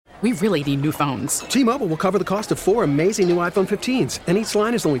We really need new phones. T-Mobile will cover the cost of 4 amazing new iPhone 15s, and each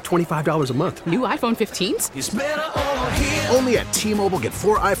line is only $25 a month. New iPhone 15s? It's better over here. Only at T-Mobile, get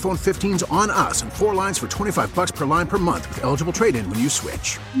 4 iPhone 15s on us and 4 lines for $25 per line per month with eligible trade-in when you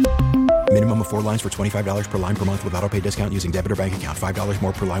switch. Minimum of 4 lines for $25 per line per month with autopay discount using debit or bank account. $5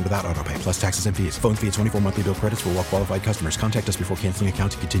 more per line without autopay, plus taxes and fees. Phone fee at 24 monthly bill credits for well-qualified customers. Contact us before canceling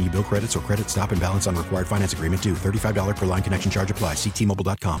account to continue bill credits or credit stop and balance on required finance agreement due. $35 per line connection charge applies. See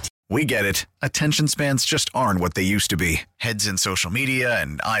T-Mobile.com. We get it. Attention spans just aren't what they used to be. Heads in social media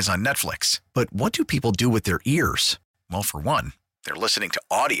and eyes on Netflix. But what do people do with their ears? Well, for one, they're listening to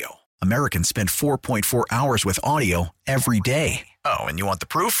audio. Americans spend 4.4 hours with audio every day. Oh, and you want the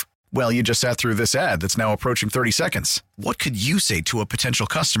proof? Well, you just sat through this ad that's now approaching 30 seconds. What could you say to a potential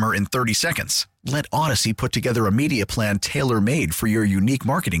customer in 30 seconds? Let Odyssey put together a media plan tailor-made for your unique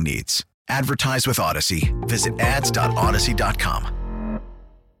marketing needs. Advertise with Odyssey. Visit ads.odyssey.com.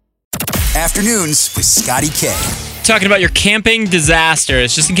 Afternoons with Scotty K. Talking about your camping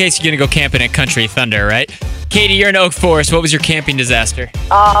disasters, just in case you're going to go camping at Country Thunder, right? Katie, you're in Oak Forest. What was your camping disaster?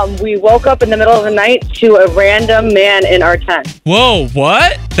 We woke up in the middle of the night to a random man in our tent. Whoa,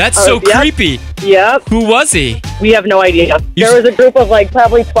 what? That's so creepy. Yep. Who was he? We have no idea. There was a group of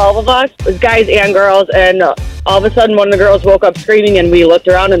probably 12 of us. It was guys and girls, and all of a sudden one of the girls woke up screaming, and we looked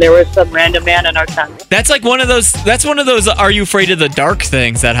around, and there was some random man in our tent. That's like one of those Are You Afraid of the Dark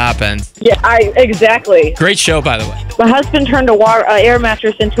things that happens. Yeah, exactly. Great show, by the way. My husband turned a air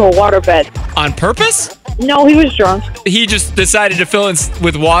mattress into a waterbed. On purpose? No, he was drunk. He just decided to fill in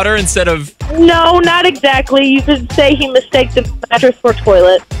with water instead of... No, not exactly. You could say he mistaked the mattress for a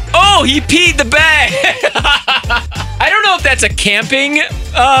toilet. Oh, he peed the bag! I don't know if that's a camping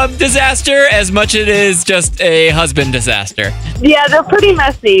disaster as much as it is just a husband disaster. Yeah, they're pretty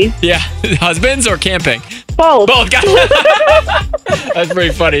messy. Yeah, husbands or camping? Both. Both. That's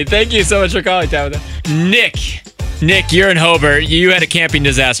pretty funny. Thank you so much for calling, Tabitha. Nick, you're in Hobart. You had a camping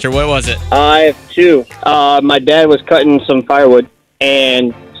disaster. What was it? I have two. My dad was cutting some firewood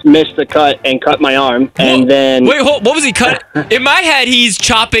and missed the cut and cut my arm. And then... Wait, what was he cutting? In my head, he's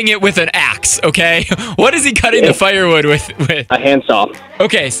chopping it with an axe, okay? What is he cutting the firewood with? A handsaw.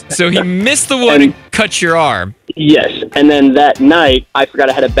 Okay, so he missed the wood and cut your arm. Yes, and then that night, I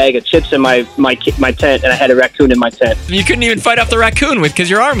forgot I had a bag of chips in my tent, and I had a raccoon in my tent. You couldn't even fight off the raccoon because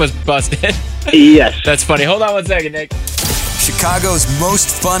your arm was busted. Yes. That's funny. Hold on one second, Nick. Chicago's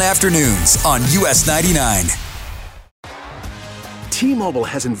most fun afternoons on US 99. T-Mobile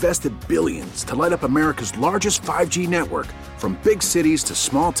has invested billions to light up America's largest 5G network, from big cities to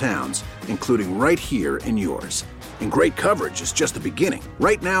small towns, including right here in yours. And great coverage is just the beginning.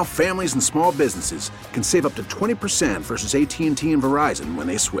 Right now, families and small businesses can save up to 20% versus AT&T and Verizon when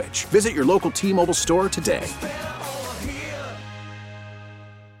they switch. Visit your local T-Mobile store today.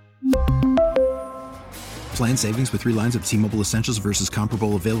 Plan savings with 3 lines of T-Mobile Essentials versus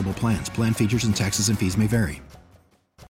comparable available plans. Plan features and taxes and fees may vary.